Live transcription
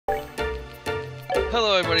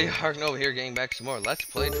Hello everybody, Arknova here, getting back some more Let's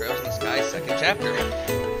Play Trails in the Sky, second chapter.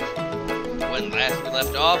 When last we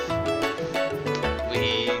left off,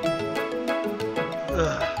 we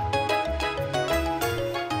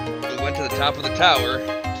went to the top of the tower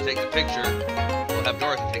to take the picture. We'll have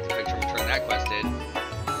Dorothy take the picture and return that quest in.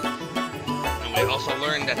 And we also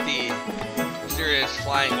learned that the mysterious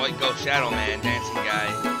flying white ghost shadow man dancing guy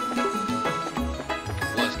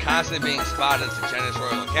was constantly being spotted at the Genesis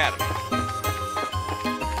Royal Academy.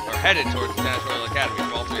 Headed towards the Genesis Royal Academy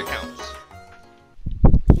from all three accounts.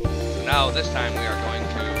 So now, this time, we are going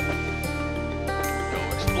to go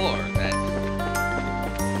explore that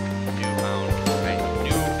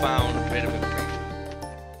newfound bit of information.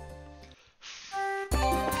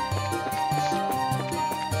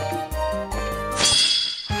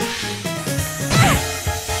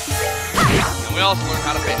 And we also learned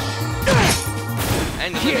how to fish.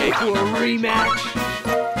 And the rematch.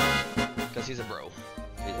 Because he's a bro.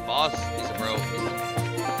 He's a boss, he's a bro, he's a...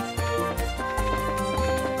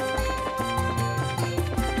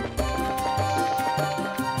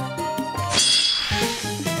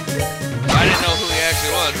 If I didn't know who he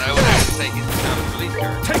actually was, I would have to say he's the comic relief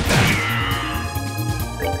character. Take that!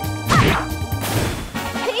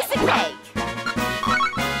 Piece of cake!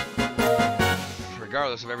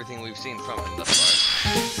 Regardless of everything we've seen from him thus far.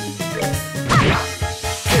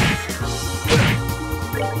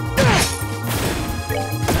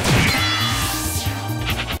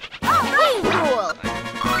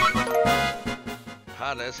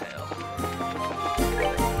 Hot as hell.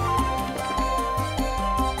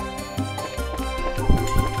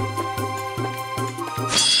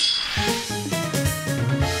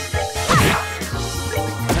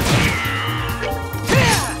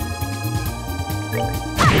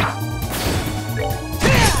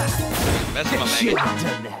 Mess him up, Should have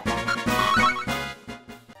done that.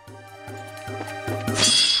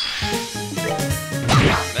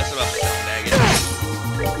 Mess him up, Daggett.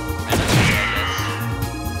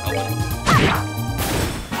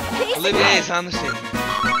 Olivier is on the scene.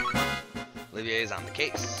 Olivier is on the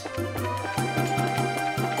case.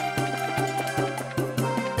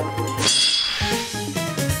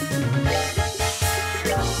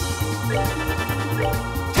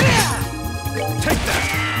 Take that!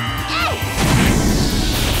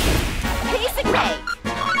 Piece of cake!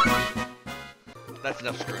 That's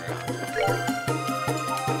enough screwing around.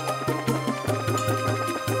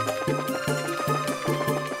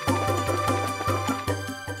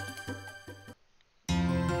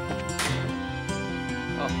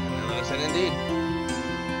 Indeed.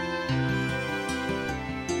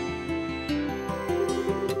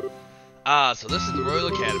 So this is the Royal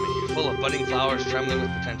Academy, full of budding flowers trembling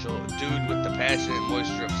with potential, a dude with the passion and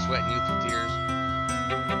moisture of sweat and youthful tears.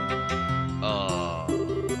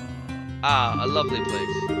 A lovely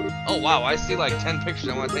place. Oh wow, I see like 10 pictures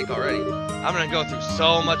I want to take already. I'm gonna go through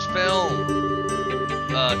so much film.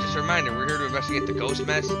 Just a reminder, we're here to investigate the ghost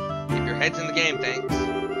mess. Keep your heads in the game, thanks.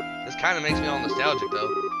 This kind of makes me all nostalgic though.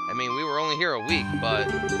 I mean, we were only here a week,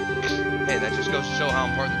 but hey, that just goes to show how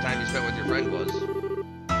important the time you spent with your friend was.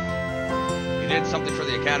 You did something for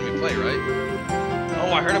the Academy play, right?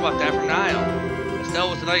 Oh, I heard about that from Niall. Estelle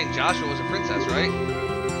was the knight and Joshua was a princess, right?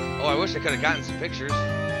 Oh, I wish I could have gotten some pictures.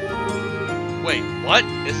 Wait, what?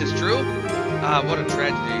 Is this true? Ah, what a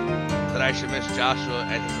tragedy that I should miss Joshua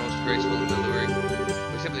at his most graceful and alluring.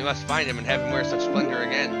 We simply must find him and have him wear such splendor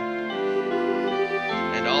again.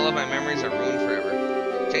 And all of my memories are ruined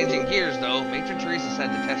forever. Changing gears, though, Matron Teresa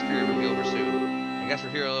said the test period would be over soon. I guess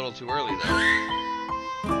we're here a little too early,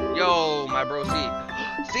 though. Yo, my bro Sieg.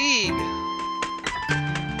 Sieg!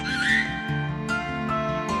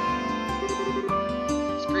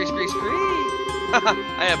 Scree, scree, scree!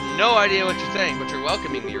 I have no idea what you're saying, but you're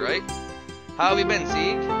welcoming me, right? How have you been,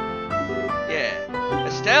 Sieg? Yeah.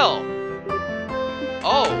 Estelle!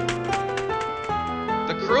 Oh!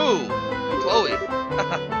 The crew! Chloe!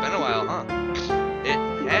 Been a while, huh? It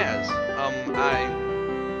has.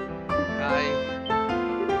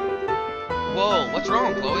 Whoa, what's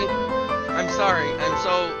wrong, Chloe? I'm sorry. I'm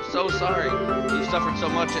so sorry. You suffered so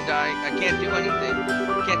much and I can't do anything.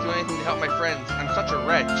 I can't do anything to help my friends. I'm such a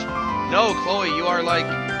wretch. No, Chloe, you are like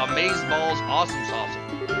amazeballs awesome sauce.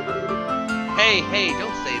 Hey,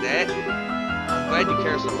 don't say that. I'm glad you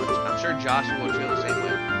care so much. I'm sure Joshua would feel the same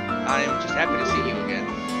way. I'm just happy to see you again.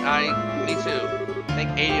 Me too.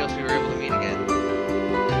 Thank Adios we were able to meet again.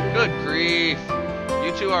 Good grief.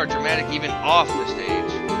 You two are dramatic even off the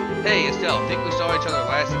stage. Hey, Estelle, think we saw each other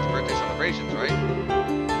last at the birthday celebrations, right?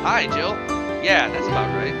 Hi, Jill. Yeah, that's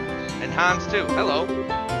about right. And Hans, too. Hello.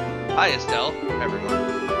 Hi, Estelle.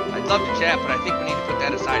 Everyone. I'd love to chat, but I think we need to put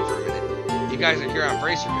that aside for a minute. You guys are here on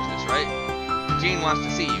bracer business, right? Gene wants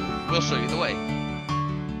to see you. We'll show you the way.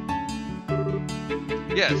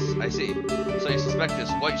 Yes, I see. So you suspect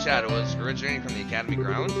this white shadow is originating from the academy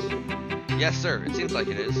grounds? Yes, sir. It seems like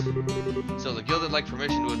it is. So the guild would like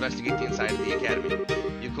permission to investigate the inside of the academy.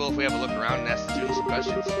 You cool if we have a look around and ask the students some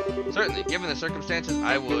questions? Certainly. Given the circumstances,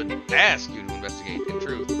 I would ask you to investigate, in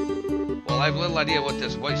truth. Well, I have little idea what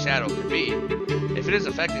this white shadow could be. If it is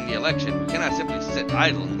affecting the election, we cannot simply sit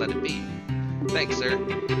idle and let it be. Thanks, sir.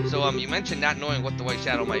 So, you mentioned not knowing what the white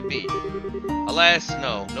shadow might be. Alas,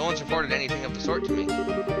 no. No one's reported anything of the sort to me.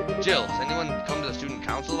 Jill, has anyone come to the student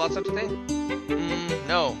council about such a thing?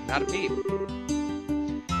 No, not a peep.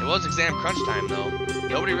 It was exam crunch time, though.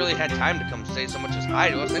 Nobody really had time to come say so much as hi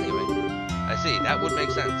to us anyway. I see, that would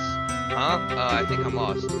make sense. Huh? I think I'm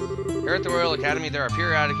lost. Here at the Royal Academy, there are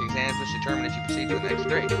periodic exams which determine if you proceed to the next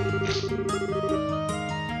grade.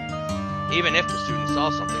 Even if the students saw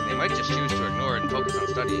something, they might just choose to ignore it and focus on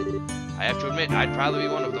studying. I have to admit, I'd probably be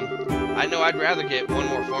one of them. I know I'd rather get one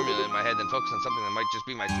more formula in my head than focus on something that might just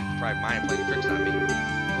be my sleep-deprived mind playing tricks on me.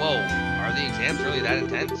 Whoa, are the exams really that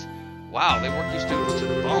intense? Wow, they work you students to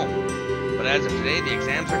the bone. But as of today, the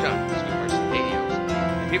exams are done, sweepers and AEOs,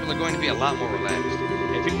 and people are going to be a lot more relaxed.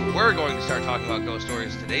 If people were going to start talking about ghost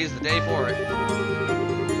stories, today's the day for it.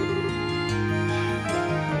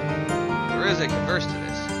 There is a converse to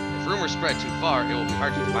this. If rumors spread too far, it will be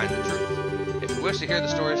hard to find the truth. If you wish to hear the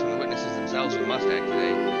stories from the witnesses themselves who must act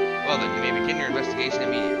today, well then, you may begin your investigation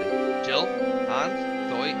immediately. Jill, Hans,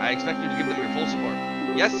 Thoy, I expect you to give them your full support.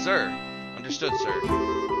 Yes, sir. Understood, sir.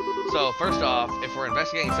 So, first off, if we're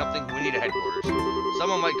investigating something, we need a headquarters.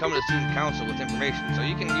 Someone might come to the student council with information, so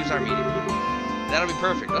you can use our meeting room. That'll be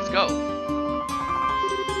perfect. Let's go.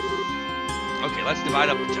 Okay, let's divide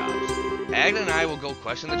up the jobs. Agnes and I will go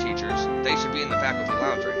question the teachers. They should be in the faculty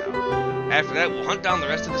lounge right now. After that, we'll hunt down the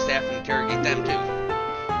rest of the staff and interrogate them too.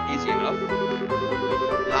 Easy enough.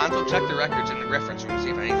 Hans will check the records in the reference room to see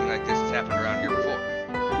if anything like this has happened around here before.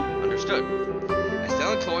 Understood.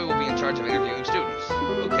 Estelle and Chloe will be in charge of interviewing students.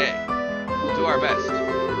 Okay. We'll do our best.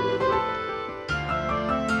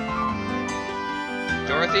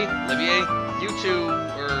 Dorothy, Olivier, you two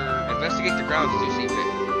investigate the grounds as you see fit.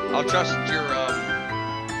 I'll trust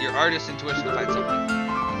your artist's intuition to find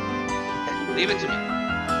something. Leave it to me.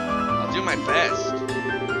 I'll do my best.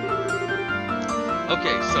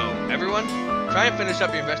 Okay, so everyone, try and finish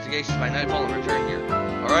up your investigations by nightfall and return here.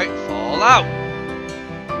 Alright, fall out!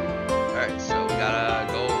 Alright, so we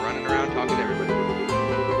gotta go running around talking to everybody.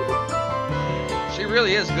 She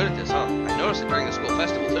really is good at this, huh? I noticed it during the school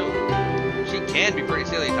festival too. She can be pretty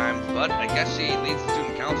silly at times, but I guess she leads the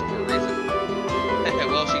student council for a reason.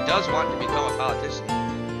 Well, she does want to become a politician.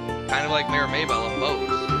 Kind of like Mayor Maybell of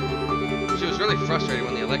Bose. She was really frustrated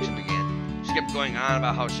when the election began. She kept going on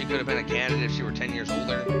about how she could have been a candidate if she were 10 years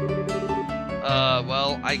older.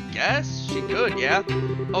 Well, I guess she could, yeah?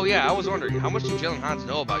 Oh yeah, I was wondering, how much do Jill and Hans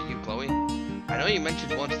know about you, Chloe? I know you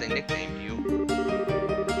mentioned once they nicknamed you.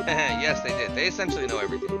 Yes, they did. They essentially know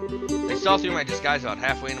everything. They saw through my disguise about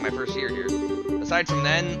halfway into my first year here. Aside from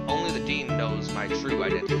then, only the dean knows my true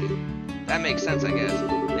identity. That makes sense, I guess.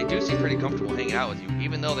 They do seem pretty comfortable hanging out with you,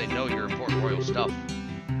 even though they know your important royal stuff.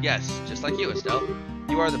 Yes, just like you, Estelle.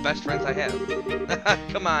 You are the best friends I have.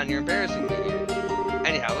 Come on, you're embarrassing me here.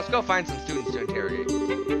 Anyhow, let's go find some students to interrogate.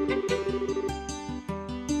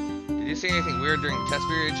 Did you see anything weird during the test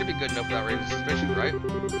period? It should be good enough without raising suspicion, right?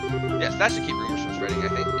 Yes, that should keep rumors from spreading, I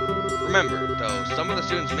think. Remember, though, some of the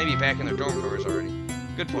students may be back in their dormitories already.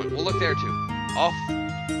 Good point. We'll look there, too. Off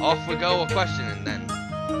we go, a questioning then.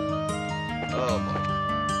 Oh, boy.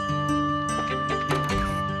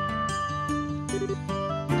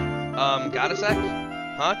 Got a sec?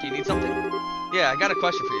 Huh? Do you need something? Yeah, I got a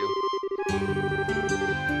question for you.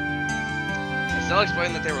 Estelle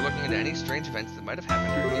explained that they were looking into any strange events that might have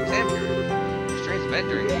happened during the exam period. A strange event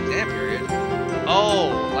during the exam period?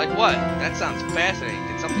 Oh, like what? That sounds fascinating.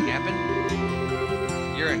 Did something happen?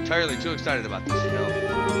 You're entirely too excited about this, you know.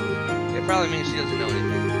 It probably means she doesn't know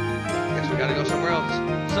anything. Guess we gotta go somewhere else.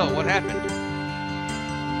 So, what happened?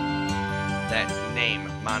 That name,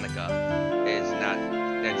 Monica, is not...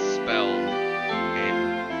 it's spelled in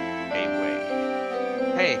a way.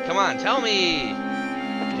 Hey, come on, tell me!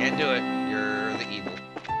 Can't do it. You're the evil.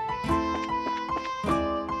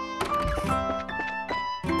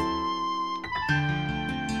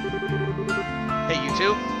 Hey, you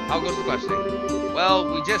two? How goes the questioning?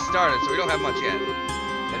 Well, we just started, so we don't have much yet.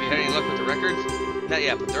 Have you had any luck with the records? Not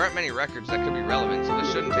yet, but there aren't many records that could be relevant, so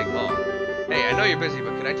this shouldn't take long. Hey, I know you're busy,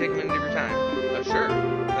 but could I take a minute of your time? Sure.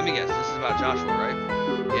 Let me guess, this is about Joshua, right?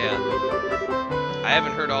 Yeah. I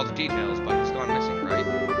haven't heard all the details, but he's gone missing, right?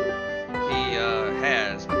 He,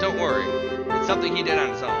 something he did on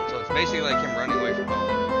his own. So it's basically like him running away from home.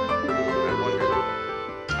 I wonder.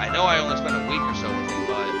 I know I only spent a week or so with him,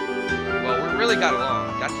 but well, we really got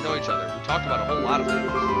along, got to know each other. We talked about a whole lot of things.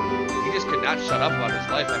 He just could not shut up about his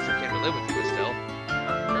life after he came to live with you, Estelle.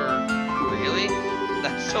 Really?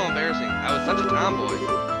 That's so embarrassing. I was such a tomboy.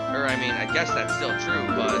 I mean, I guess that's still true,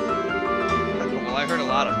 but well, I heard a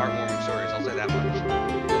lot of heartwarming stories, I'll say that much.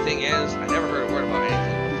 The thing is, I never heard a word about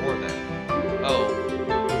anything before that. Oh,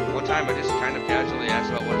 one time I just kind of casually asked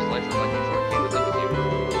about what his life was like before he came to live with you.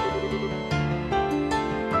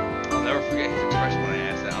 I'll never forget his expression when I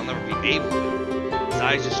asked that. I'll never be able to. His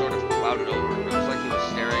eyes just sort of clouded over. It was like he was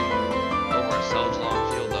staring over a long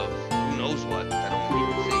field of who knows what that only he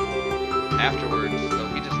could see. Afterwards, though,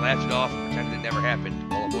 he just laughed it off and pretended it never happened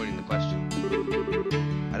while avoiding the question.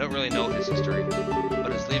 I don't really know his history,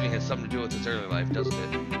 but his leaving has something to do with his early life, doesn't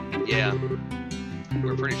it? Yeah.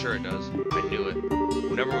 We're pretty sure it does. I knew it.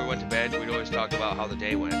 Whenever we went to bed, we'd always talk about how the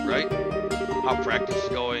day went, right? How practice was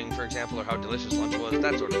going, for example, or how delicious lunch was,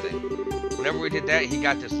 that sort of thing. Whenever we did that, he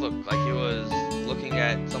got this look, like he was looking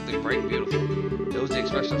at something bright and beautiful. It was the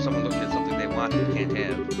expression of someone looking at something they want and can't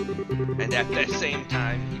have. And at that same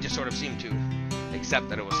time, he just sort of seemed to, except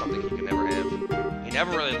that it was something he could never have. He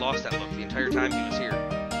never really lost that look the entire time he was here.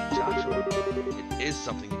 Joshua, it is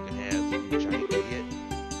something you can have, you giant idiot.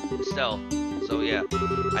 Estelle. So yeah,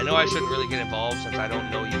 I know I shouldn't really get involved since I don't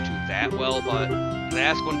know you two that well, but can I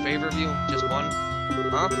ask one favor of you? Just one?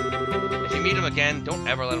 Huh? If you meet him again, don't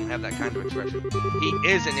ever let him have that kind of expression. He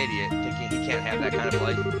is an idiot, thinking he can't have that kind of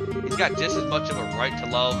life. He's got just as much of a right to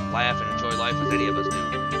love, laugh, and enjoy life as any of us do.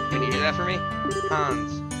 Can you hear that for me?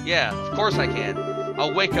 Hans. Yeah, of course I can.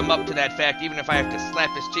 I'll wake him up to that fact, even if I have to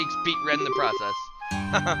slap his cheeks beet red in the process.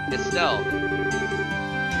 Haha, Estelle.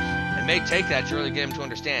 It may take that to really get him to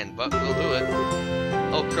understand, but we'll do it.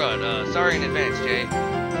 Oh crud, sorry in advance, Jay.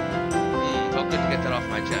 Felt good to get that off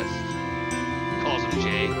my chest. Calls him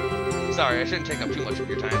Jay. Sorry, I shouldn't take up too much of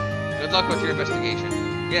your time. Good luck with your investigation.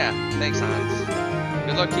 Yeah, thanks, Hans.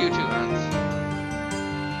 Good luck to you too, Hans.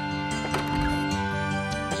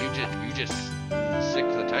 You just sick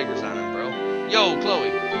to the tigers on him, bro. Yo, Chloe!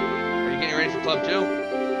 Are you getting ready for club too?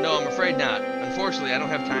 No, I'm afraid not. Unfortunately, I don't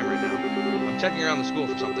have time right now. I'm checking around the school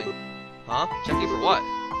for something. Huh? Checking for what?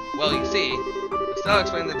 Well, you see, Estelle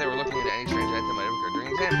explained that they were looking into any strange events that might have occurred during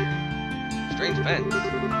exam period. Strange events?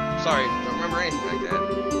 Sorry, don't remember anything like that.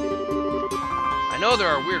 I know there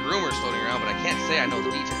are weird rumors floating around, but I can't say I know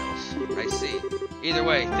the details. I see. Either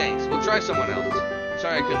way, thanks. We'll try someone else. I'm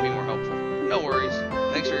sorry I couldn't be more helpful. No worries.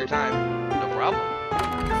 Thanks for your time. No problem.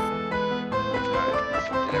 Alright, let's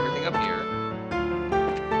get everything up here.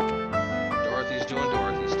 Dorothy's doing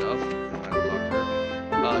Dorothy stuff. I don't talk to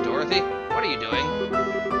her. Dorothy? What are you doing?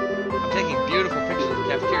 I'm taking beautiful pictures of the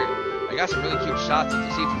cafeteria. I got some really cute shots of the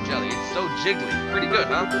seafood jelly. It's so jiggly. Pretty good,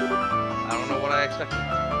 huh? I don't know what I expected.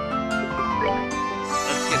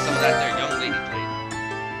 Let's get some of that there young lady plate.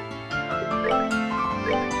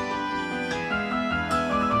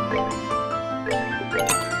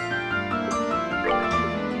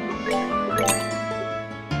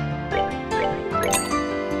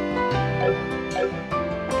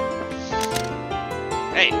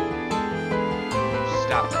 Hey!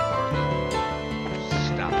 Stop that, Dorothy.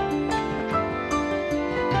 Stop it.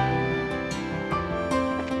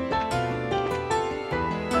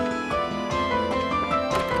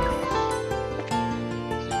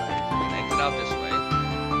 See if I can exit out this way.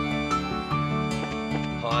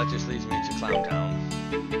 Oh, that just leads me to Clown Town.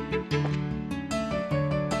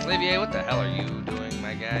 Olivier, what the hell are you doing,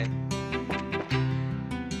 my guy?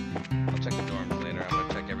 I'll check the dorms later. I'm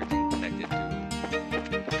gonna check everything connected to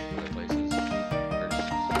other places first.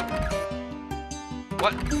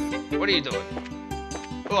 What? What are you doing?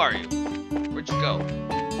 Who are you? Where'd you go?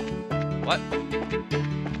 What?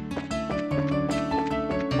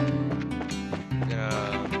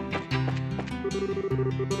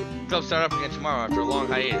 Club start up again tomorrow after a long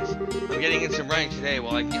hiatus. I'm getting in some running today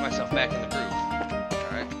while I can get myself back in the groove.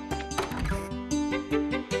 Alright.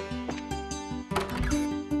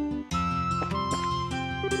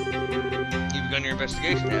 You've begun your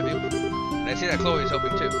investigation, have you? And I see that Chloe is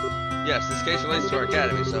helping too. Yes, this case relates to our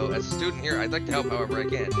academy, so as a student here, I'd like to help however I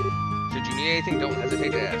can. Should you need anything, don't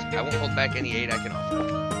hesitate to ask. I won't hold back any aid I can offer.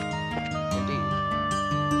 Indeed.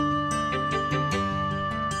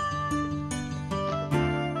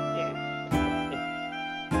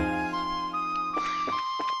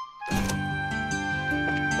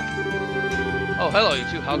 Oh, hello, you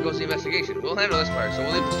two. How goes the investigation? We'll handle this part, so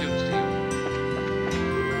we'll leave the students to you.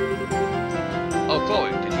 Oh, Chloe,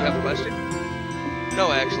 did you have a question?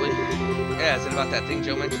 No, actually. Yeah, is it about that thing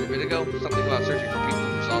Joe mentioned a bit ago? Something about searching for people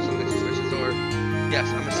who saw something suspicious, or... Yes,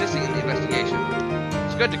 I'm assisting in the investigation.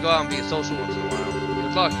 It's good to go out and be a social once in a while.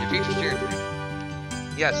 Good luck, your teacher's cheering for you.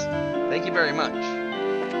 Yes, thank you very much.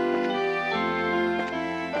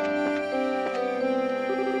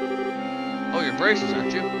 Oh, you're braces,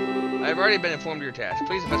 aren't you? I have already been informed of your task.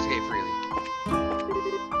 Please investigate freely.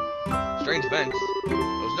 Strange events. It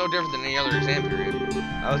was no different than any other exam period.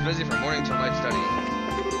 I was busy from morning till night studying.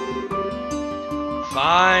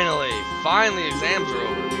 Finally, exams are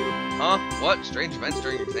over. Huh? What? Strange events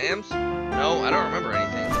during exams? No, I don't remember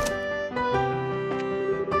anything.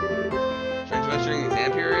 Strange events during the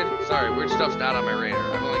exam period? Sorry, weird stuff's not on my radar.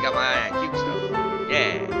 I've only got my eye on cute stuff.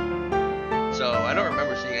 Yeah. So, I don't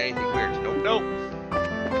remember seeing anything weird. Nope.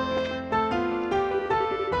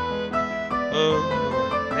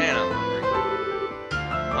 Man, I'm hungry.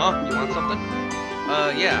 Huh? You want something?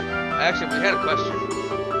 Yeah. Actually, we had a question.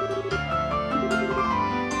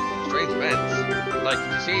 Strange events. Like,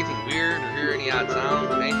 did you see anything weird or hear any odd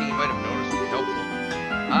sounds? Anything you might have noticed would be helpful.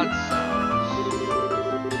 Odd sounds.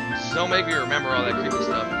 So make me remember all that creepy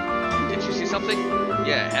stuff. Did you see something?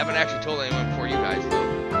 Yeah, haven't actually told anyone before you guys, though.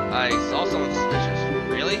 I saw someone suspicious.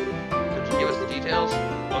 Really? Could you give us the details?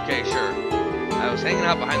 Okay, sure. I was hanging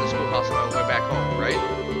out behind the schoolhouse on my way back home, right?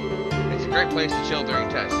 It's a great place to chill during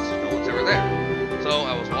tests. No one's ever there. So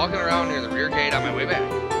I was walking around near the rear gate on my way back,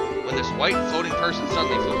 when this white floating person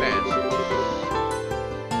suddenly flew past.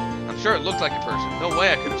 I'm sure it looked like a person. No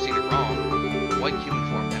way I could have seen it wrong. White human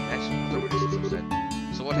form that matched the witnesses have said.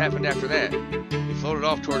 So what happened after that? He floated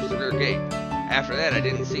off towards the rear gate. After that, I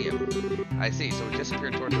didn't see him. I see, so he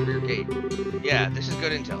disappeared towards the rear gate. Yeah, this is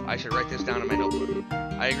good intel. I should write this down in my notebook.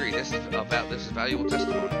 I agree, this is valuable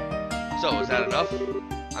testimony. So, is that enough?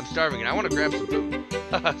 I'm starving and I want to grab some food.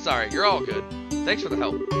 Sorry, you're all good. Thanks for the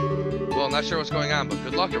help. Well, I'm not sure what's going on, but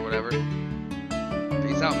good luck or whatever.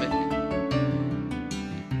 Peace out, Mick.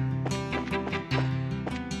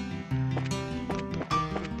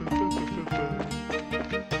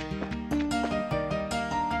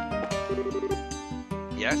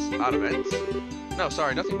 Yes, odd events. No,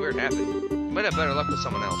 sorry, nothing weird happened. You might have better luck with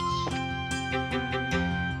someone else.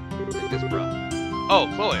 Take this, bro. Oh,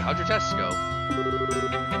 Chloe, how'd your tests go?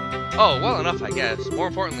 Oh, well enough, I guess. More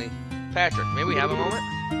importantly, Patrick, may we have a moment?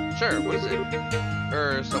 Sure, what is it?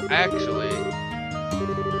 So actually...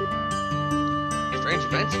 Strange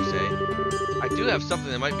events, you say? I do have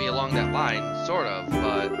something that might be along that line, sort of,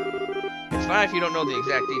 but... It's fine if you don't know the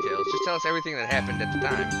exact details. Just tell us everything that happened at the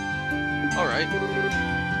time. Alright.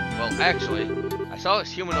 Well, actually, I saw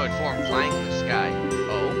this humanoid form flying in the sky.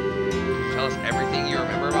 Oh? Could you tell us everything you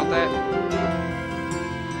remember about that?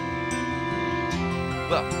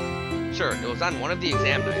 Well, sure, it was on one of the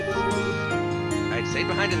exam nights. I had stayed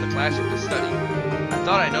behind in the classroom to study. I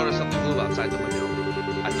thought I noticed something move outside the window.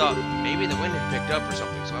 I thought maybe the wind had picked up or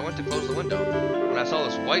something, so I went to close the window. When I saw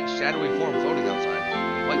this white, shadowy form floating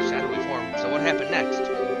outside. White, shadowy form. So what happened next?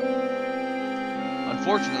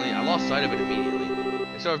 Unfortunately, I lost sight of it immediately.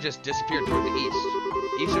 It sort of just disappeared toward the east.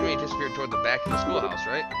 East of me, it disappeared toward the back of the schoolhouse,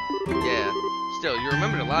 right? Yeah. Still, you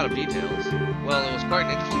remembered a lot of details. Well, it was quite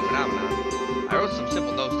an interesting phenomenon. I wrote some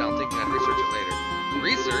simple notes down thinking I'd research it later.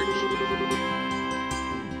 Research?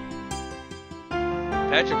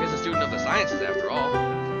 Patrick is a student of the sciences, after all.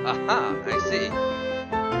 Aha, I see.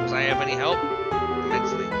 Was I of any help?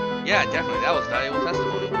 Immensely. Yeah, definitely. That was valuable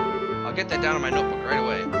testimony. I'll get that down in my notebook right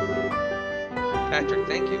away. Patrick,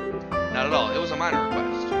 thank you. Not at all. It was a minor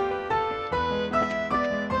request.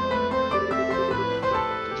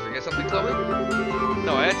 Did you forget something, Chloe?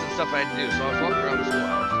 No, I had some stuff I had to do, so I was walking around the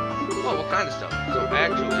schoolhouse. Oh, what kind of stuff? So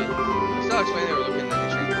actually, I still explained they were looking at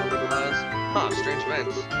any strange was. Huh, strange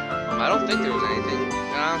events. I don't think there was anything.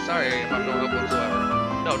 I'm sorry if I'm no help whatsoever.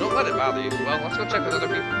 No, don't let it bother you. Well, let's go check with other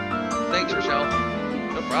people. Thanks, Rochelle.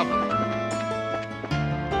 No problem.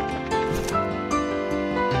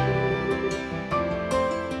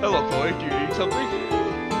 Hello, Chloe. Do you need something?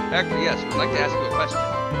 Actually, yes. We'd like to ask you a question.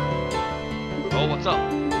 Oh, what's up?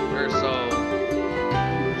 So...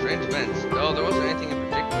 Strange events. No, there wasn't anything in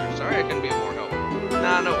particular. Sorry I couldn't be of more help.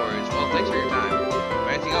 Nah, no worries. Well, thanks for your time. If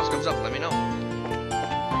anything else comes up, let me know.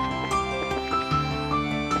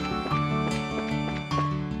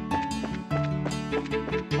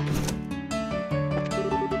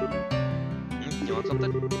 You want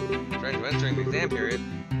something? Strange events during the exam period?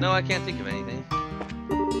 No, I can't think of anything.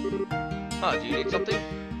 Huh, do you need something?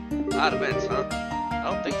 Odd events, huh? I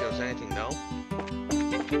don't think there was anything, no.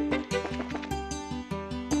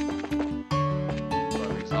 Well,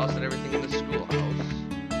 I've exhausted everything in the schoolhouse.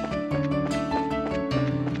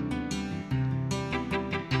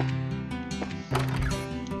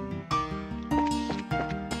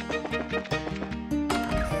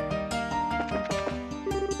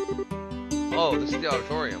 Oh, this is the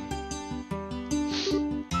auditorium.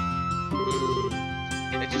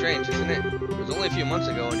 It's strange, isn't it? It was only a few months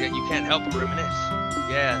ago, and yet you can't help but reminisce.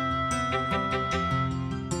 Yeah.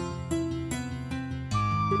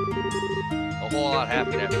 A whole lot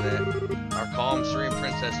happened after that. Our calm, serene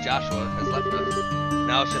princess Joshua has left us.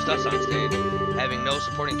 Now it's just us on stage. Having no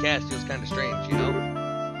supporting cast feels kind of strange, you know?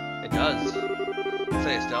 It does.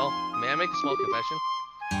 Say, Estelle, may I make a small confession?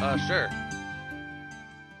 Sure.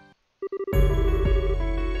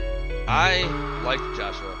 I liked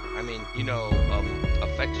Joshua. I mean, you know,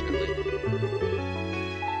 affectionately.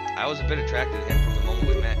 I was a bit attracted to him from the moment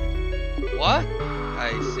we met. What?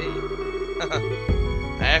 I see.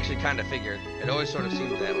 I actually kind of figured. It always sort of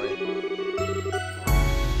seemed that way.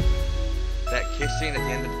 That kiss scene at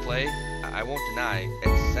the end of the play, I won't deny,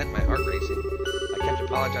 it sent my heart racing. I kept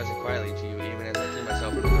apologizing quietly to you even as I threw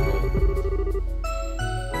myself into the role.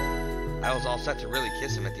 I was all set to really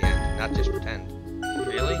kiss him at the end, not just pretend.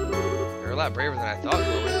 Really? You're a lot braver than I thought,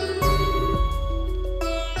 Chloe.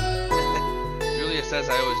 Julia says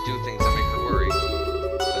I always do things that make her worry.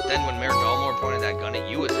 But then when Mayor Dalmore pointed that gun at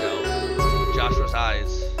you, Estelle, Joshua's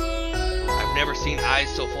eyes. I've never seen eyes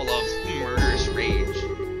so full of murderous rage.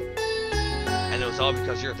 And it was all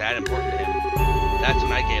because you're that important to him. That's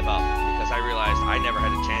when I gave up, because I realized I never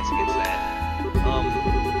had a chance against that.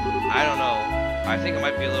 I don't know. I think it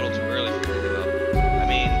might be a little too early for me to give up. I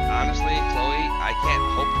mean, honestly, Chloe, I can't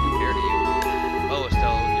hope to compare to you. Oh,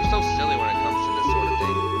 Estelle, you're so silly when it comes to this sort of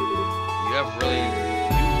thing. You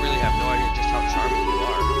really have no idea just how charming you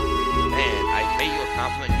are. Man, I pay you a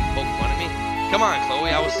compliment and you poke fun at me? Come on,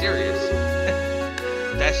 Chloe, I was serious.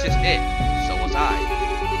 That's just it. So was I.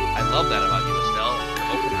 I love that about you, Estelle,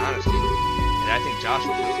 your open honesty. And I think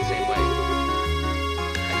Joshua feels the same way.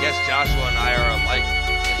 I guess Joshua and I are alike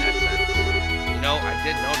in that sense. You know, I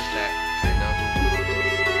did notice that, kind of.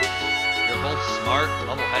 You're both smart,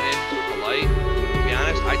 level-headed, polite. To be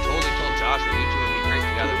honest, I totally told Joshua you two would be great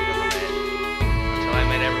together because of that. Until I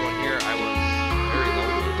met everyone here, I was very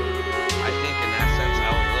lonely. I think in that sense, I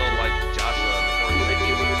was a little like Joshua before he met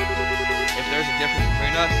you. If there's a difference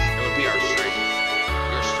between us, it would be our strength.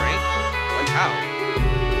 Your strength? Like how?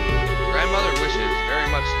 Grandmother wishes very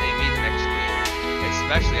much to name me the next queen,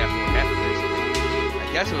 especially after what happened recently. I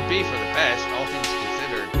guess it would be for the best, all things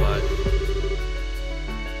considered, but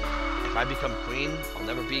if I become queen, I'll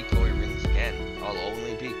never be Chloe Rings again. I'll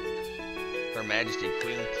only be Her Majesty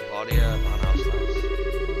Queen Claudia von Auslese.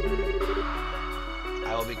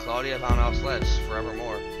 I will be Claudia von Auslese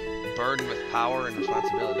forevermore, burdened with power and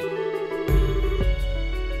responsibility.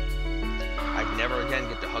 I'd never again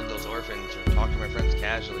get to hug those orphans or talk to my friends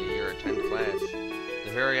casually or attend class.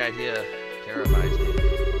 The very idea terrifies me.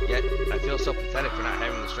 Yet, I feel so pathetic for not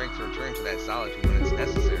having the strength to return to that solitude when it's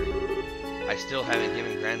necessary. I still haven't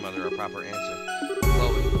given grandmother a proper answer.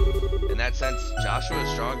 Chloe, in that sense, Joshua is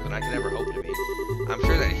stronger than I could ever hope to be. I'm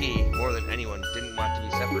sure that he, more than anyone, didn't want to be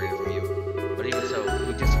separated from you. But even so,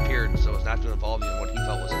 he disappeared so as not to involve you in what he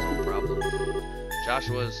felt was his own problem.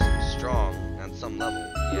 Joshua's strong on some level,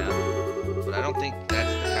 yeah, but I don't think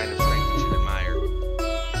that's the kind of strength you should admire.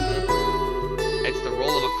 It's the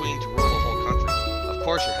role of a queen to rule a whole country. Of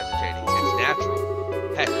course you're hesitating. It's natural.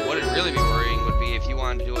 Heck, what'd really be worrying would be if you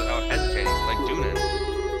wanted to do it without hesitating, like Dunan.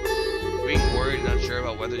 Being worried and unsure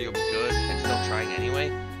about whether you'll be good and still trying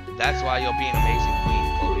anyway, that's why you'll be an amazing queen,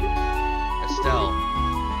 Chloe. Estelle.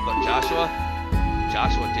 But Joshua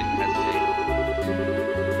didn't hesitate.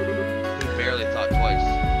 He barely thought twice.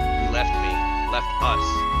 He left me, left us,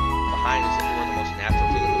 behind as if it were the most natural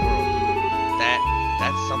thing in the world.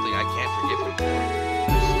 That's something I can't forgive him for.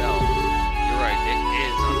 Estelle, you're right, it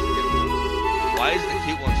is unforgivable. Why is the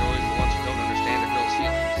cute ones always the ones who don't understand a girl's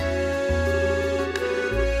feelings?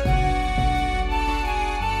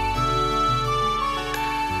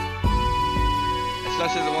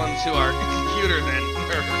 Especially the ones who are cuter than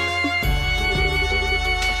her.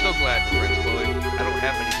 I'm so glad we're friends, Chloe. I don't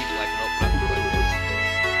have many people I can open up to like this.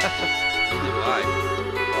 Neither do I.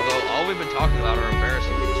 Although all we've been talking about are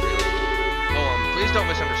embarrassing things, really. Oh, please don't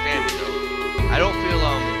misunderstand me, though. I don't feel,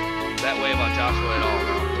 that way about Joshua at all,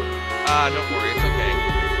 no. Don't worry, it's okay.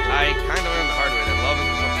 I kind of learned the hard way that love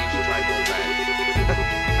isn't something you should try to hold back.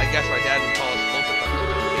 I guess my dad would call us both a couple of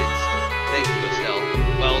little kids. Thank you, Estelle.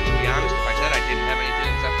 Well, to be honest, if I said I didn't have any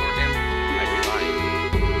feelings left toward him, I'd be lying.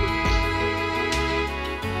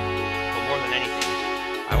 But more than anything,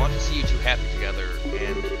 I want to see you two happy together,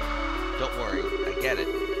 and don't worry, I get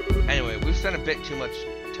it. Anyway, we've spent a bit too much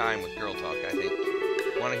time with Girl Talk, I think.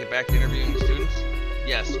 Want to get back to interviewing the students?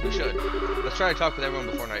 Yes, we should. Let's try to talk with everyone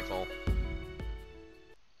before nightfall.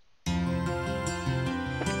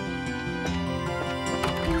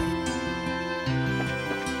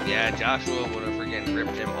 Yeah, Joshua would have freaking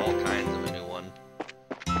ripped him all kinds of a new one.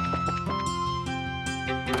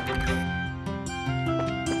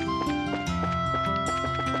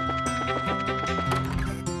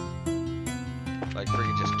 Like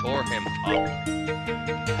freaking just tore him up.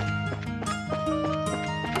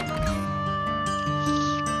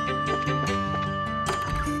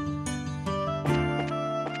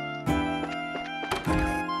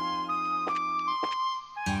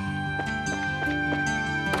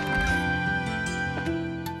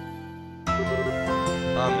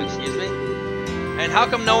 Excuse me? And how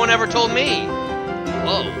come no one ever told me?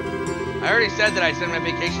 Whoa. I already said that I spent my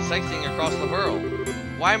vacation sightseeing across the world.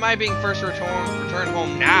 Why am I being first to return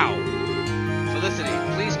home now? Felicity,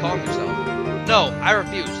 please calm yourself. No, I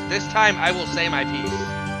refuse. This time I will say my piece.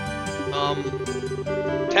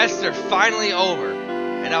 Tests are finally over,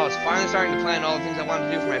 and I was finally starting to plan all the things I wanted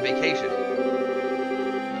to do for my vacation.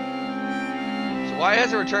 So why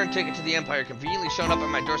has a return ticket to the Empire conveniently shown up on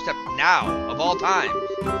my doorstep now, of all times?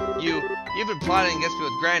 You've been plotting against me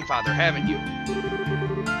with Grandfather, haven't you?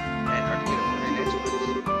 Man, hard to get a great answer for this.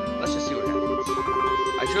 Let's just see what happens.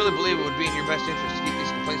 I truly believe it would be in your best interest to keep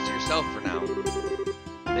these complaints to yourself for now.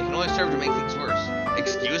 They can only serve to make things worse.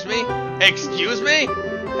 Excuse me? Excuse me?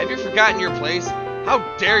 Have you forgotten your place? How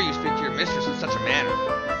dare you speak to your mistress in such a manner?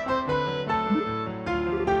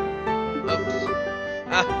 Oops.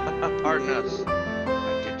 Pardon us. I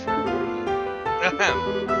did try to warn you. Ahem.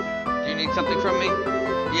 Do you need something from me?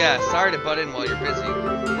 Yeah, sorry to butt in while you're busy.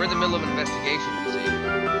 We're in the middle of an investigation, you see.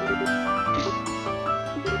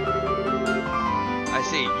 I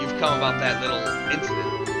see, you've come about that little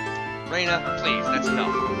incident. Reina, please, that's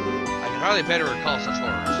enough. I can hardly better recall such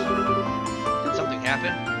horrors. Did something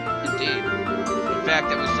happen? Indeed. In fact,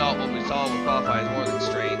 what we saw would qualify as more than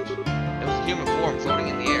strange. It was a human form floating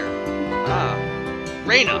in the air. Ah.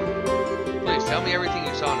 Reina! Please, tell me everything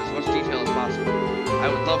you saw in as much detail as possible. I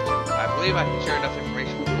would love to. I believe I can share enough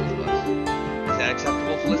information with both of us. Is that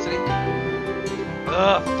acceptable, Felicity?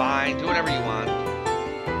 Ugh, fine. Do whatever you want.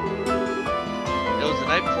 It was the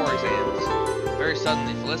night before exams. Very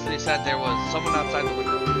suddenly, Felicity said there was someone outside the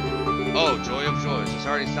window. Oh, joy of joys. This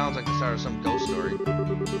already sounds like the start of some ghost story.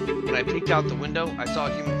 When I peeked out the window, I saw a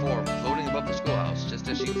human form floating above the schoolhouse, just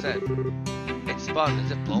as she said. It spun as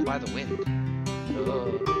if blown by the wind.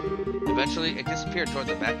 Ugh. Eventually, it disappeared toward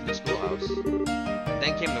the back of the schoolhouse. And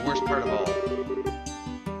then came the worst part of all.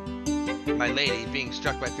 My lady, being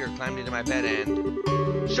struck by fear, climbed into my bed and...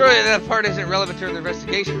 Surely that part isn't relevant to the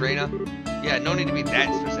investigation, Reina. Yeah, no need to be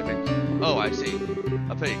that specific. Oh, I see.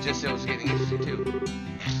 A pity, just it was getting interesting too.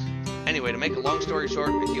 Anyway, to make a long story short,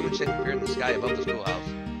 a human shape appeared in the sky above the schoolhouse,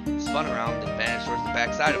 spun around, and vanished towards the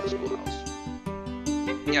back side of the schoolhouse.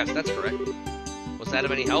 Yes, that's correct. Was that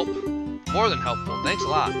of any help? More than helpful. Thanks a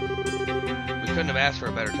lot. We couldn't have asked for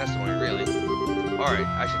a better testimony, really. Alright,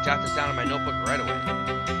 I should jot this down in my notebook right away.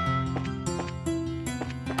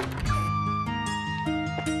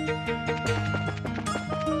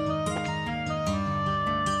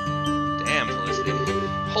 Damn, Felicity.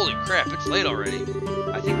 Holy crap, it's late already.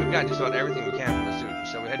 I think we've got just about everything we can from the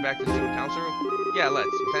students. Shall we head back to the student council room? Yeah, let's.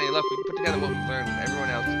 With any luck, we can put together what we've learned with everyone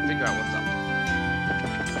else and figure out what's up.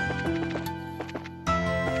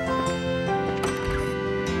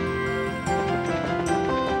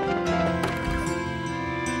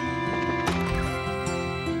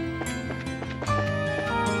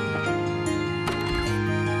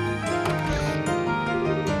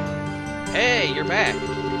 Hey, you're back.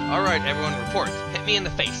 Alright, everyone, report. Hit me in the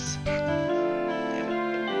face. Damn it.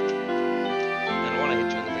 I don't want to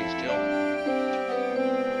hit you in the face, Jill.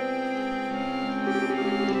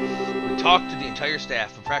 We talked to the entire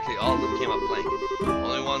staff, and practically all of them came up blank. The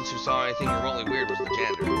only ones who saw anything remotely weird was the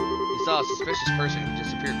janitor. He saw a suspicious person who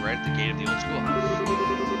disappeared right at the gate of the old schoolhouse.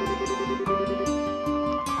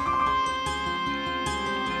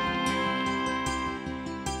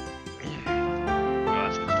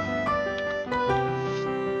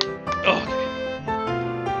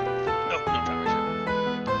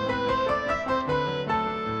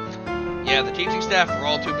 Yeah, the teaching staff were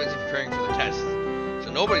all too busy preparing for the tests,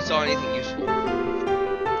 so nobody saw anything useful.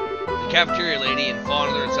 The cafeteria lady and Fawn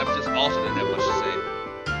and the receptionist also didn't have much to say.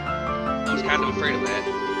 I was kind of afraid of that.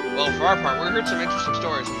 Well, for our part, we heard some interesting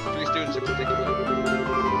stories from 3 students in particular.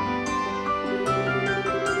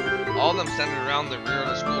 All of them centered around the rear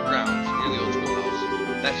of the school grounds, near the old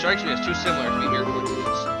schoolhouse. That strikes me as too similar to be mere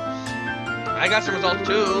coincidence. I got some results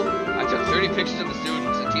too. I took 30 pictures of the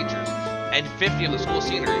students and teachers, and 50 of the school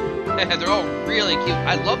scenery. They're all really cute.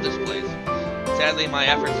 I love this place. Sadly, my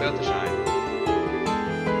efforts failed to shine.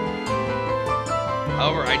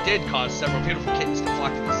 However, I did cause several beautiful kittens to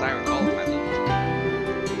flock to the siren call of my little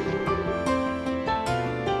tree.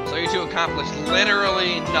 these two accomplished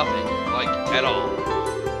literally nothing, like, at all.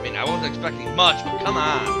 I mean, I wasn't expecting much, but come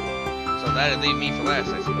on. So that'd leave me for last,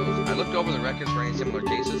 I suppose. I looked over the records for any similar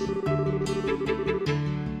cases.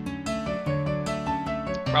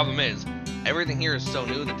 Problem is, everything here is so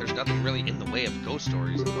new that there's nothing really in the way of ghost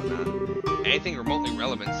stories and whatnot. Anything remotely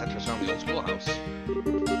relevant centers around the old schoolhouse.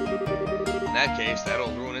 In that case, that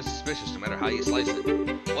old ruin is suspicious no matter how you slice it.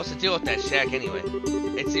 What's the deal with that shack anyway?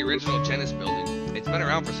 It's the original Genesis building. It's been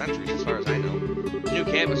around for centuries as far as I know. The new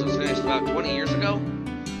campus was finished about 20 years ago.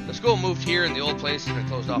 The school moved here and the old place has been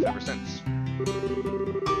closed off ever since.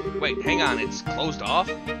 Wait, hang on, it's closed off?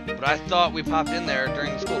 But I thought we popped in there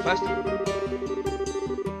during the school festival.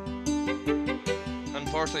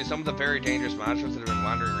 Unfortunately, some of the very dangerous monsters that have been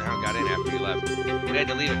wandering around got in after you left. We had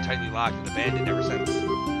to leave it tightly locked and abandoned ever since.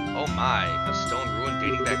 Oh my, a stone ruin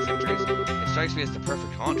dating back centuries? It strikes me as the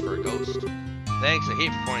perfect haunt for a ghost. Thanks, I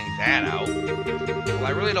hate for pointing that out. Well, I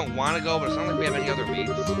really don't want to go, but it's not like we have any other leads.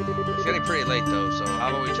 It's getting pretty late though, so how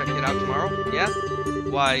about we check it out tomorrow? Yeah?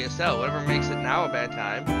 Why, Estelle, whatever makes it now a bad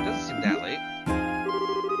time, it doesn't seem that late.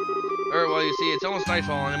 Well, you see, it's almost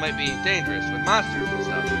nightfall and it might be dangerous with monsters and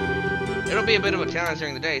stuff. It'll be a bit of a challenge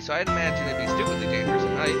during the day, so I'd imagine it'd be stupidly dangerous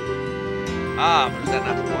at night. Ah, but is that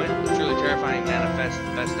not the point? The truly terrifying manifests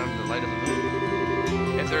best under the light of the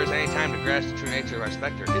moon. If there is any time to grasp the true nature of our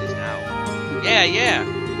specter, it is now. Yeah,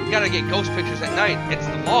 you gotta get ghost pictures at night. It's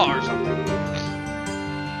the law or something.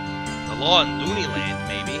 The law in Looney Land,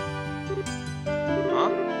 maybe.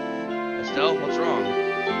 Huh? Estelle, what's wrong?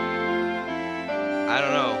 I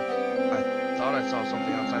don't know. I thought I saw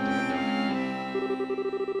something outside the window.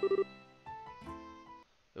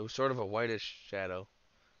 It was sort of a whitish shadow.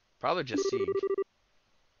 Probably just Sieg.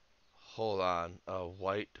 Hold on. A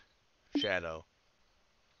white shadow.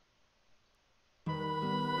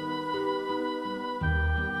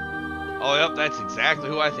 Oh, yep, that's exactly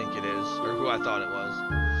who I think it is. Or who I thought it was.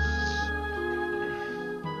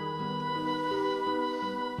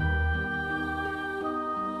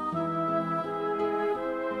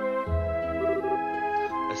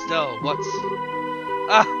 Estelle, what's...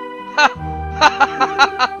 Ah!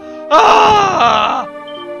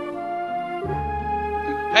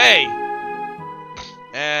 Hey!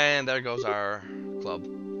 And there goes our club.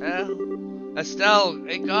 Estelle,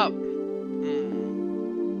 wake up!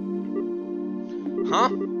 Huh?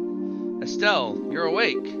 Estelle, you're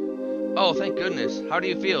awake. Oh, thank goodness. How do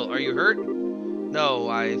you feel? Are you hurt? No,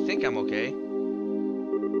 I think I'm okay.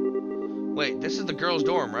 Wait, this is the girls'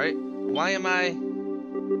 dorm, right? Why am I...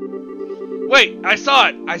 Wait, I saw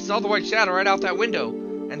it! I saw the white shadow right out that window.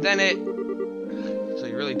 And then it... So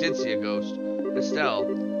you really did see a ghost. Estelle,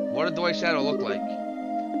 what did the white shadow look like?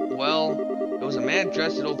 Well, it was a man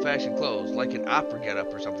dressed in old-fashioned clothes, like an opera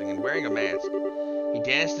getup or something, and wearing a mask. He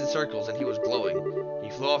danced in circles and he was glowing. He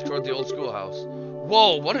flew off toward the old schoolhouse.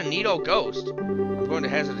 Whoa, what a neato ghost! I'm going to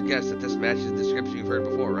hazard a guess that this matches the description you've heard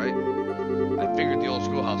before, right? I figured the old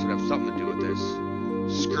schoolhouse would have something to do with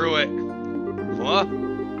this. Screw it. What?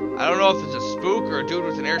 I don't know if it's a spook or a dude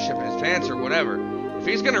with an airship in his pants or whatever. If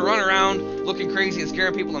he's gonna run around looking crazy and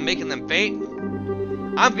scaring people and making them faint,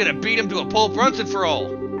 I'm gonna beat him to a pulp once and for all.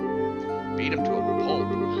 Beat him to a pulp.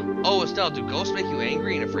 Oh, Estelle, do ghosts make you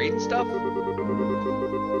angry and afraid and stuff?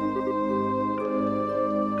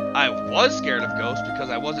 I was scared of ghosts because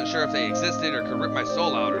I wasn't sure if they existed or could rip my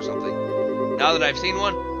soul out or something. Now that I've seen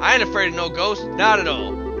one, I ain't afraid of no ghost, not at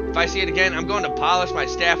all. If I see it again, I'm going to polish my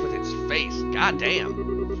staff with its face. God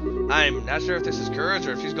damn. I'm not sure if this is courage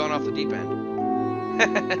or if she's gone off the deep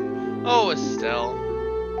end. Oh, Estelle.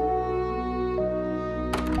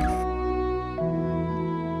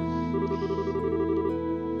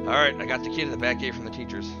 Alright, I got the key to the back gate from the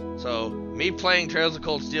teachers. So, me playing Trails of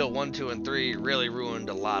Cold Steel 1, 2, and 3 really ruined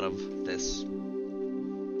a lot of this.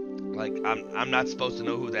 Like, I'm not supposed to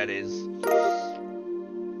know who that is.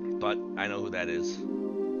 But I know who that is.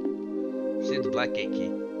 See the black gate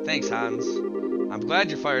key. Thanks, Hans. I'm glad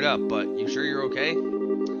you're fired up, but you sure you're okay?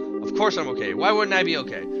 Of course I'm okay. Why wouldn't I be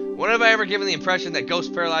okay? When have I ever given the impression that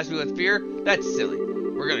ghosts paralyze me with fear? That's silly.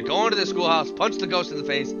 We're gonna go into the schoolhouse, punch the ghost in the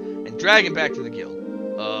face, and drag him back to the guild.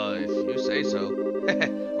 If you say so.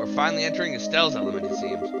 We're finally entering Estelle's element, it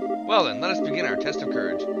seems. Well then, let us begin our test of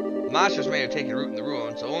courage. The monsters may have taken root in the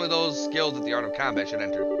ruin, so only those skilled at the art of combat should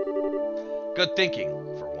enter. Good thinking,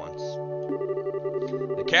 for once.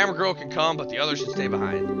 The camera girl can come, but the others should stay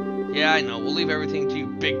behind. Yeah, I know, we'll leave everything to you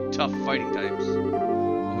big, tough fighting types.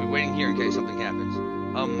 We'll be waiting here in case something happens.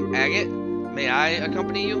 Agate, may I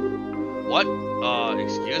accompany you? What?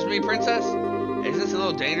 Excuse me, princess? Isn't this a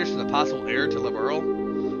little dangerous for the possible heir to Liberl?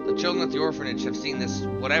 The children at the orphanage have seen this,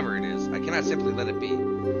 whatever it is. I cannot simply let it be.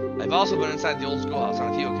 I've also been inside the old schoolhouse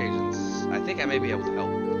on a few occasions. I think I may be able to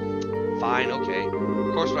help. Fine, okay.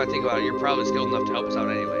 Of course, when I think about it, you're probably skilled enough to help us out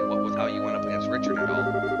anyway, what with how you went up against Richard and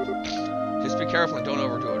all. Just be careful and don't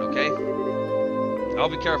overdo it, okay? I'll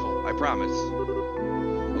be careful, I promise.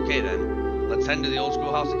 Okay then, let's head to the old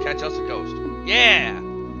schoolhouse and catch us a ghost. Yeah!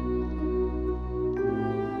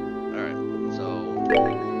 Alright, so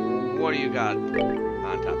what do you got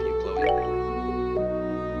on top of you, Chloe?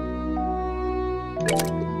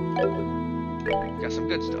 Got some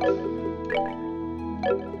good stuff.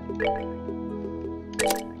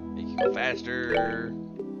 Make you go faster.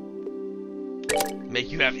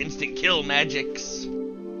 Make you have instant kill magics.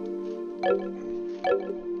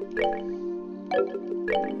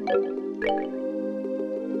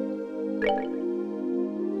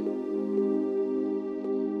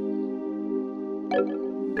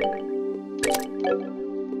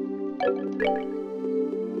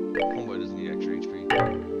 Homeboy doesn't need extra HP.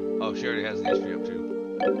 Oh, she already has the HP up too.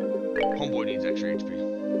 Homeboy needs extra HP.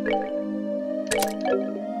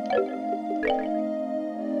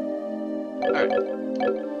 Alright.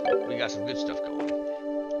 We got some good stuff going.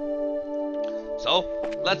 So,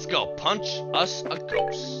 let's go. Punch us a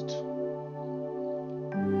ghost.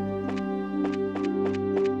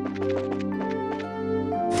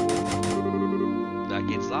 That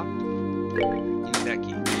gate's locked. You need that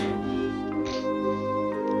key.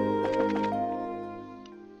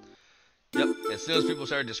 Yep, as soon as people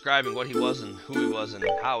started describing what he was and who he was and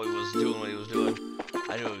how he was doing what he was doing,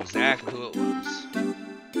 I knew exactly who it was.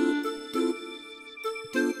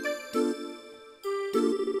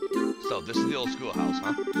 So, this is the old schoolhouse,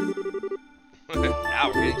 huh? Now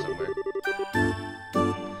we're getting somewhere.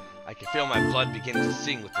 I can feel my blood begin to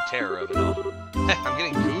sing with the terror of it all. I'm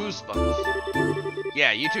getting goosebumps.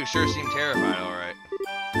 Yeah, you two sure seem terrified, alright.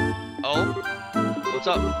 Oh? What's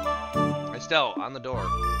up? Estelle, on the door.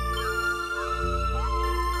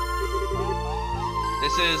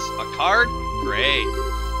 This is a card? Great.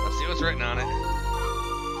 Let's see what's written on it.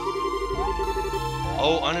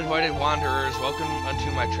 Oh, uninvited wanderers, welcome unto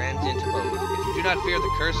my transient abode. If you do not fear the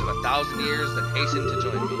curse of 1,000 years, then hasten to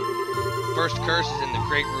join me. First curse is in the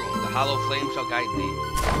great room. The hollow flame shall guide thee.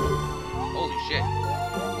 Holy shit.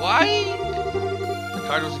 What? The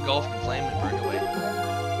card was engulfed in flame and burned away.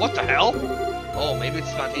 What the hell? Oh, maybe it's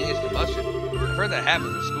spontaneous combustion. I've heard that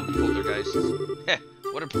happens with spooky poltergeists. Heh,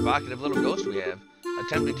 what a provocative little ghost we have.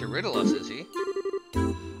 Attempting to riddle us, is he?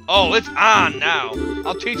 Oh, it's on now.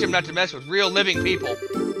 I'll teach him not to mess with real living people.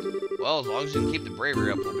 Well, as long as you can keep the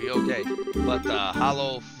bravery up, we'll be okay. But the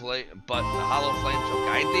hollow flame shall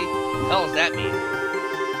guide thee? What the hell does that mean?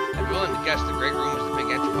 I'm willing to guess the great room is the big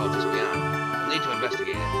entry hall just beyond. We'll need to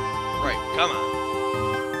investigate it. Right, come on.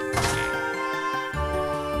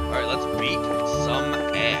 Alright, let's beat some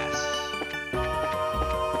ass.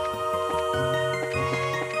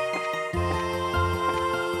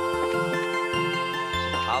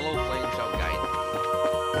 Hollow flame shall guide me.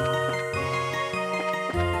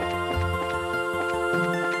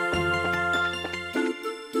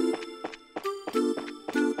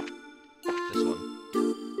 This one.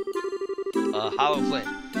 Hollow flame.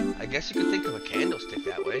 I guess you could think of a candlestick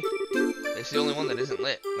that way. It's the only one that isn't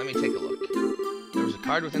lit. Let me take a look. There was a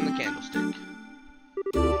card within the candlestick.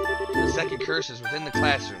 The second curse is within the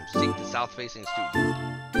classroom. Seek the south-facing student.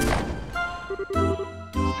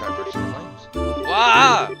 Card burst in flames.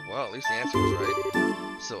 Wow! Well, at least the answer was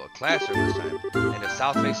right. So, a classroom this time, and a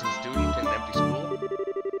south-facing student in an empty school?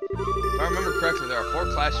 If I remember correctly, there are 4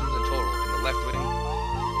 classrooms in total in the left wing.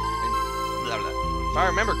 If I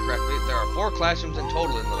remember correctly, there are 4 classrooms in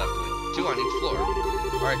total in the left wing, 2 on each floor.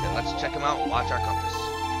 Alright then, let's check them out and watch our compass.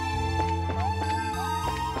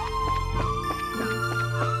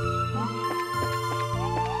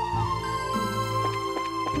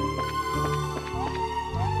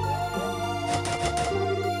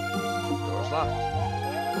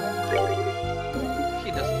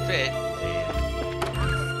 He doesn't fit.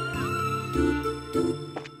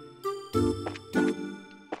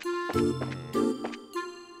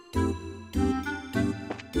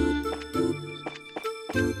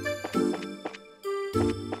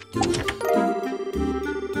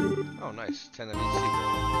 Oh, nice. 10 of each secret.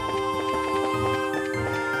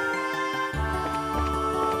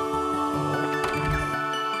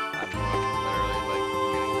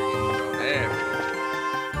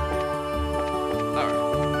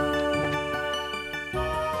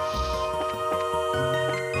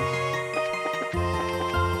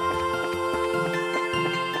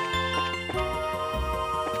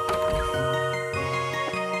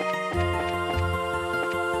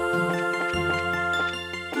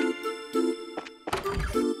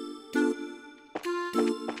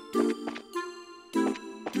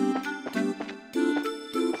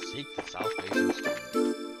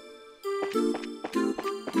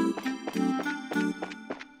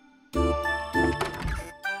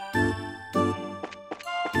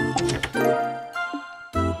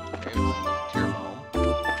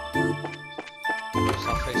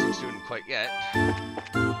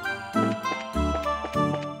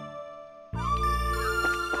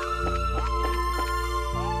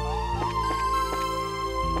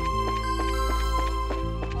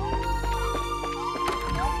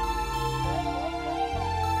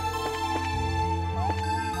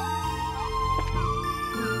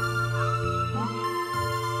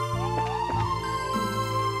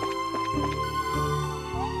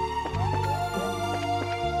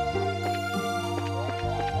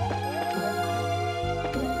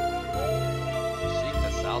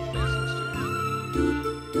 south-facing student.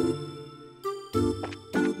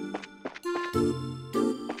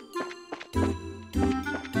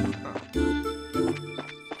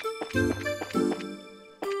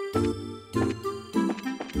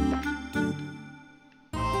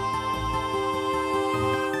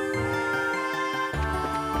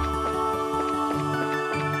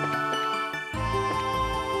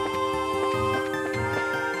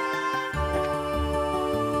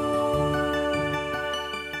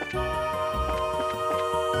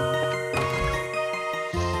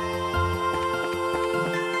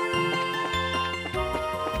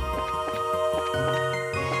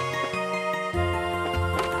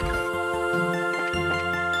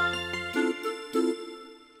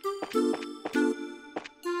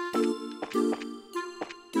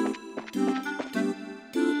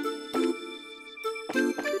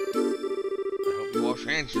 Wash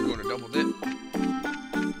hands, you're going to double dip.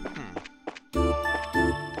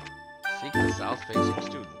 Seek the south-facing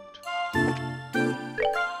student.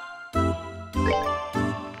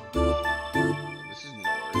 This is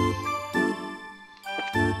north.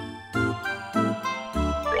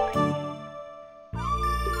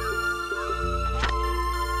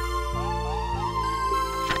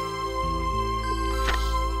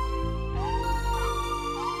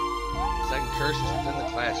 Second curse is within the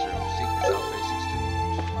classroom. Seek the south-facing student.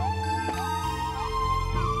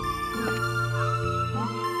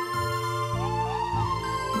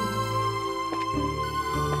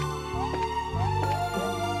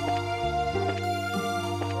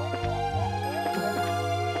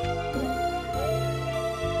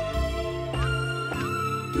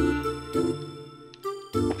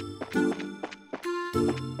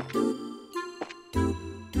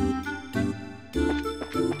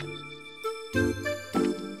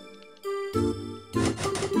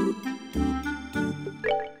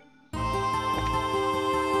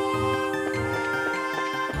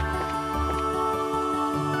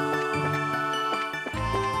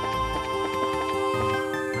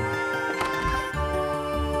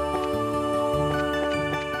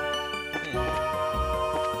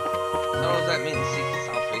 What does that mean? Seek the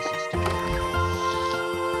south-facing student.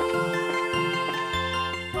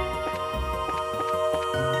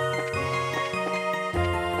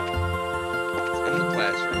 It's in the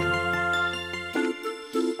classroom.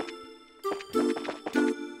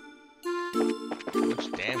 Which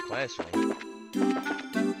damn classroom?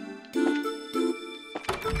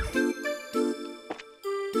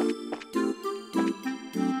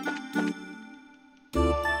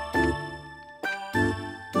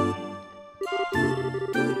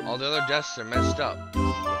 All the other desks are messed up,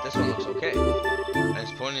 but this one looks okay. And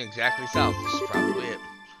it's pointing exactly south. This is probably it.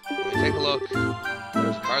 When we take a look,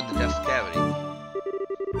 there's a card in the desk cavity.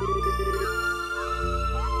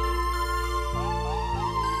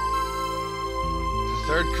 The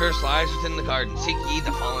third curse lies within the garden. Seek ye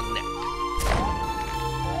the fallen neck.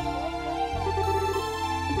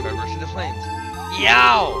 Card burst into flames.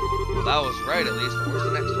 Yow! Well, that was right at least, but where's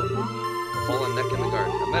the next one? The fallen neck in the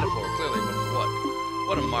garden. A metaphor, clearly, but for what?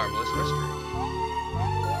 What a marvelous mystery.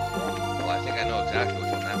 Well, I think I know exactly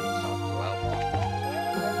which one that one's talking about.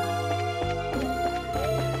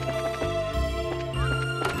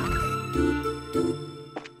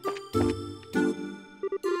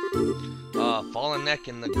 Fallen neck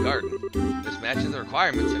in the garden. This matches the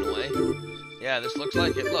requirements in a way. Yeah, this looks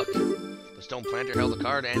like it. Look. The stone planter held a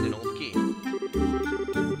card and an old key.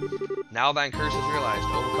 Now thine curse is realized.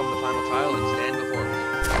 Overcome the final trial and stand before me.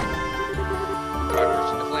 Card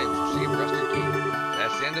burst into flames. Receive rusted key.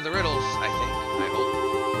 That's the end of the riddles, I think.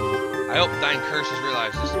 I hope thine curse is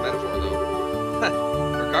realized. This is a metaphor,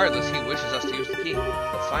 though. Regardless, he wishes us to use the key.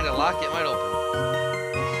 Let's find a lock it might open.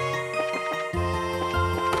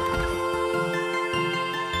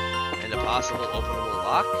 And a possible openable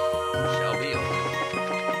lock shall be opened.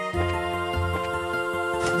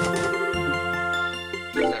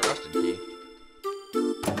 Where's that rusted key?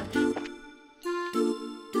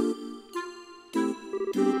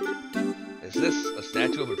 Is this a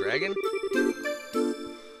statue of a dragon?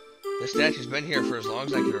 This statue's been here for as long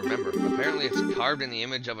as I can remember. Apparently it's carved in the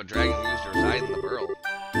image of a dragon used to reside in the burrow.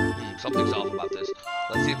 Something's off about this.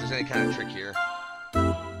 Let's see if there's any kind of trick here.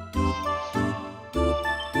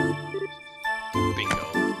 Bingo.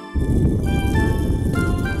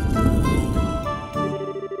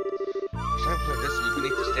 Trying to put this to be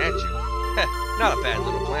beneath the statue. Heh, not a bad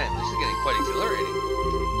little plan. This is getting quite exhilarating.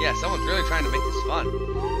 Yeah, someone's really trying to make this fun.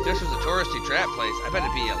 If this was a touristy trap place, I bet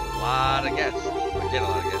it'd be a lot of guests. Or get a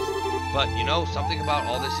lot of guests. But, you know, something about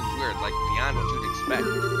all this seems weird, like beyond what you'd expect.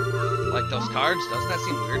 Like those cards, doesn't that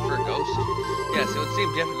seem weird for a ghost? Yes, it would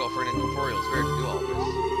seem difficult for an incorporeal spirit to do all this.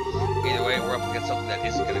 get something that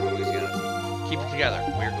isn't gonna go easy on us. Keep it together.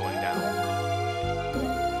 We're going down.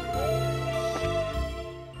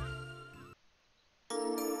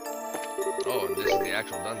 Oh, and this is the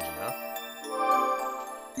actual dungeon, huh?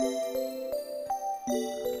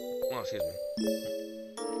 Oh, excuse me.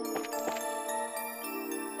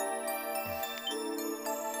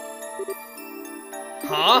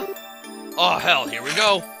 Huh? Oh, hell, here we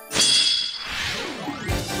go.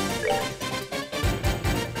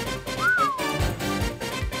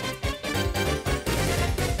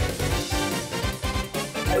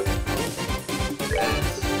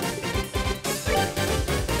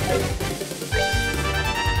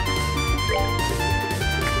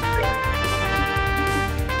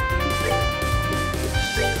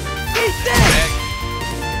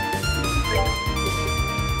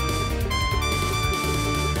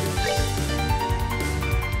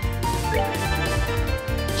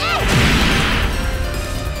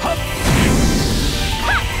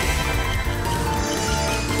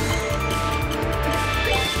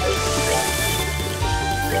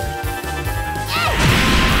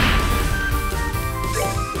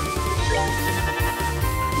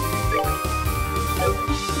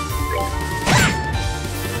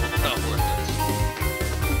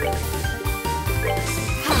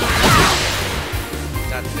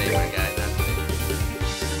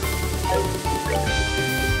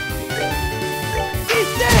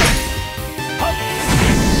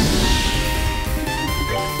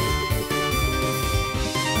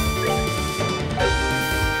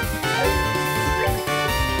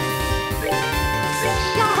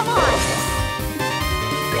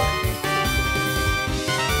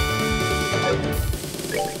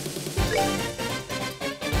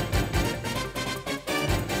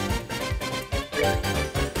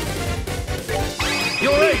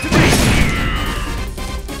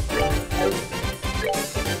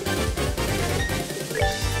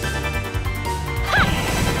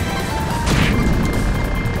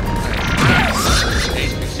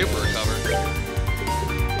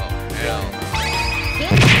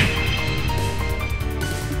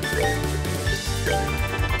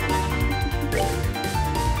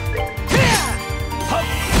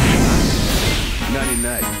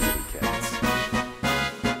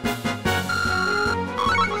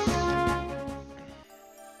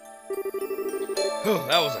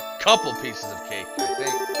 That was a couple pieces of cake, I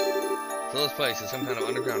think. So this place is some kind of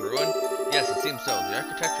underground ruin? Yes, it seems so. The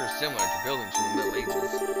architecture is similar to buildings from the Middle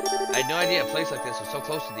Ages. I had no idea a place like this was so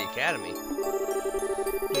close to the academy.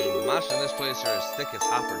 The monsters in this place are as thick as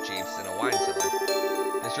hopper chiefs in a wine cellar.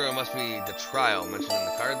 This ruin must be the trial mentioned in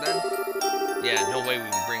the card then? Yeah, no way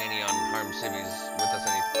we can bring any unarmed civvies with us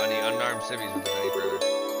any unarmed civvies with us any further.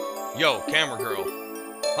 Yo, camera girl.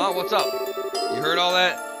 Huh, what's up? You heard all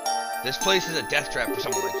that? This place is a death trap for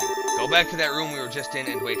someone like you. Go back to that room we were just in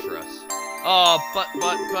and wait for us. Oh, but,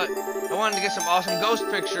 I wanted to get some awesome ghost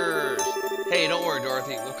pictures. Hey, don't worry,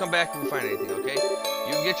 Dorothy. We'll come back if we find anything, okay?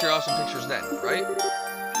 You can get your awesome pictures then, right?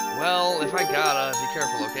 Well, if I gotta, be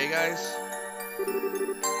careful, okay, guys?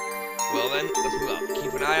 Well then, let's move up.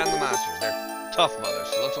 Keep an eye on the monsters. They're tough mothers,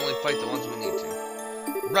 so let's only fight the ones we need to.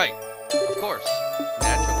 Right. Of course.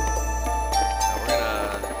 Naturally. Now we're gonna...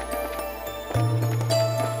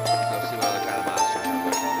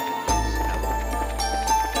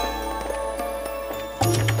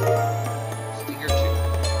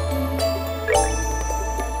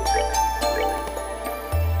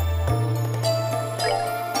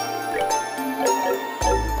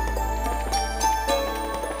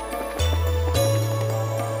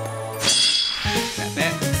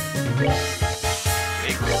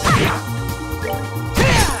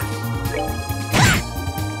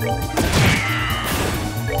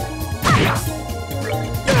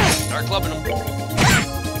 Start clubbing them.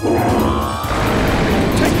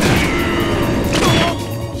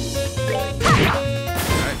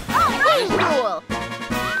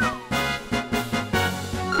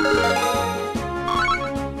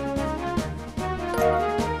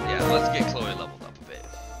 Yeah, let's get Chloe leveled up a bit,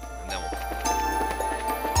 and then we'll.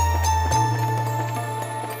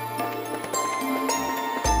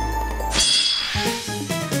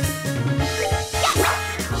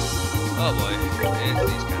 Oh boy, it's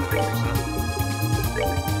these kind of enemies, huh?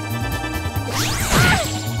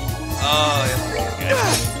 Oh, yeah,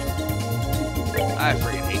 I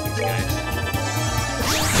freaking hate these guys.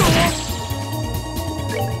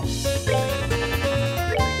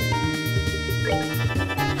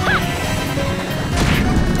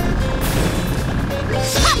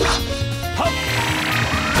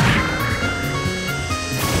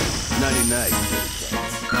 99.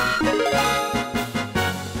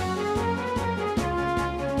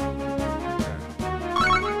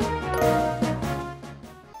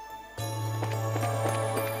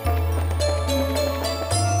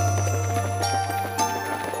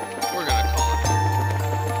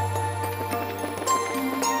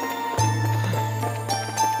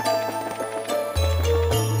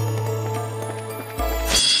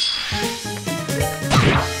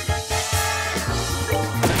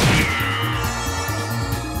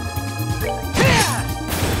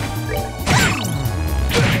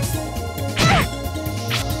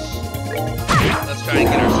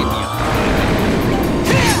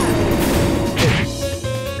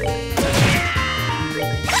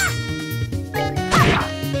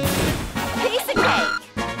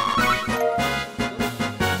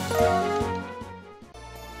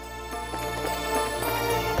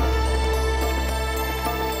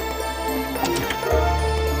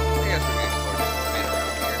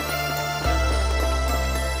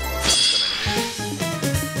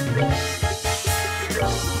 Piece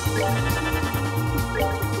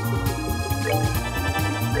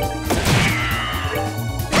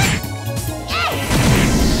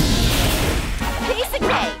of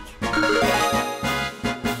cake.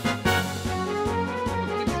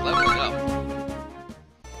 Keeps leveling up.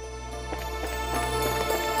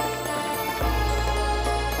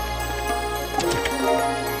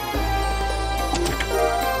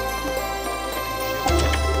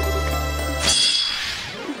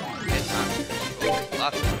 And monsters.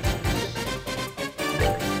 Lots of monsters.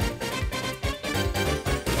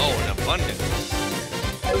 Oh, an abundance.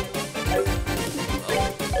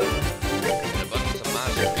 An abundance of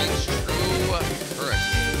monsters means true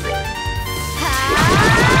hurricane.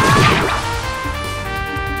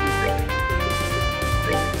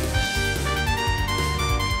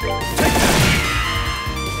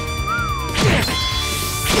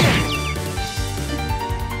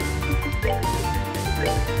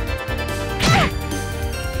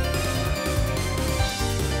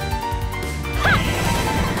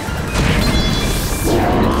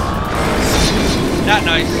 Not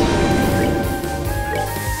nice.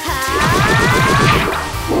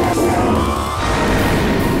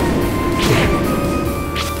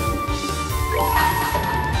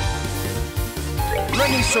 Let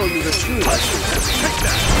me show you the true lesson. Take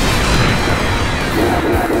that.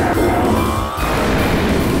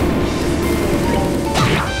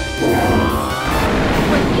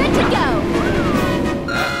 We're good to go.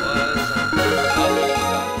 That was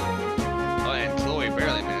oh, and Chloe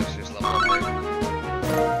barely managed to just level up there.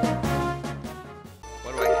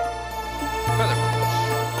 What do I get? Feather punch.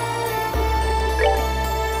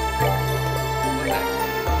 What's that?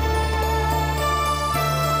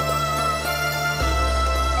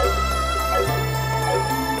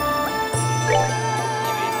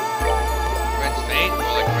 You mean Red's Fate or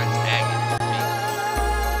like Red's Agony?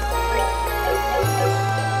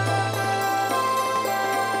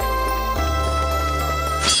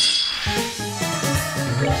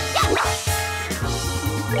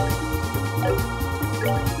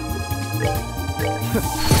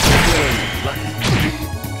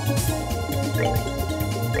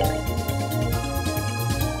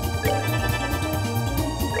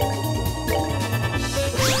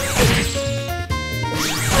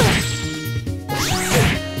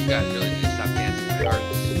 You guys really need to stop dancing my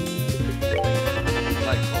hearts.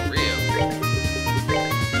 Like for real.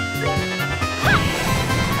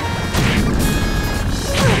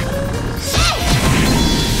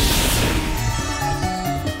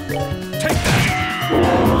 Take that.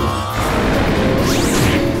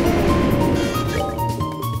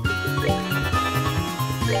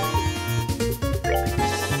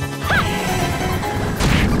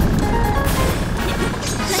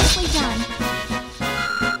 Nicely done.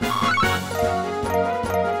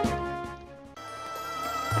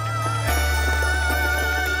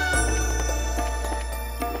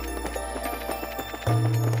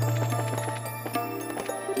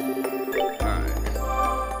 Alright.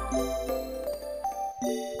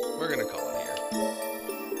 We're gonna call it here.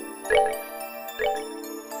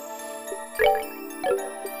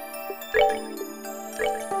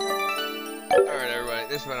 Alright everybody,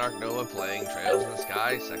 this has been Ark Nova playing Trails in the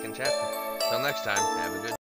Sky, second chapter. Till next time, have a good